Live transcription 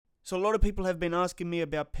So a lot of people have been asking me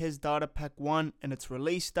about PES Data Pack 1 and its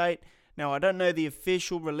release date. Now I don't know the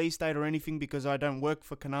official release date or anything because I don't work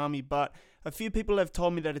for Konami, but a few people have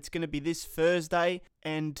told me that it's going to be this Thursday,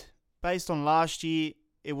 and based on last year,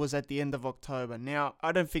 it was at the end of October. Now,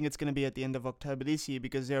 I don't think it's going to be at the end of October this year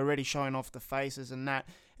because they're already showing off the faces and that,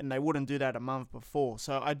 and they wouldn't do that a month before.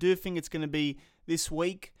 So I do think it's going to be this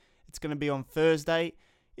week. It's going to be on Thursday.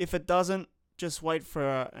 If it doesn't, just wait for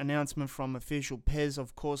an announcement from official PES,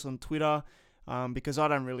 of course, on Twitter, because I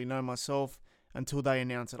don't really know myself until they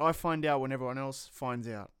announce it. I find out when everyone else finds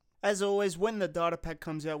out. As always, when the data pack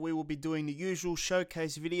comes out, we will be doing the usual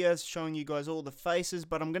showcase videos showing you guys all the faces,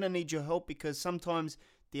 but I'm going to need your help because sometimes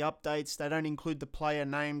the updates, they don't include the player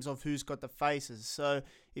names of who's got the faces. So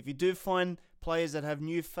if you do find players that have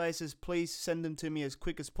new faces, please send them to me as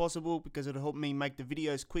quick as possible because it'll help me make the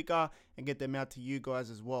videos quicker and get them out to you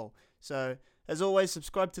guys as well. So as always,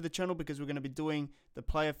 subscribe to the channel because we're going to be doing the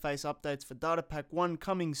player face updates for Data Pack 1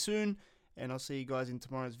 coming soon, and I'll see you guys in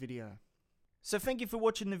tomorrow's video. So thank you for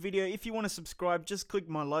watching the video. If you want to subscribe, just click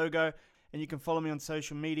my logo and you can follow me on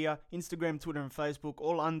social media, Instagram, Twitter and Facebook,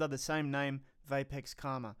 all under the same name, Vapex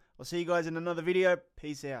Karma. I'll see you guys in another video.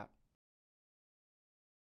 Peace out.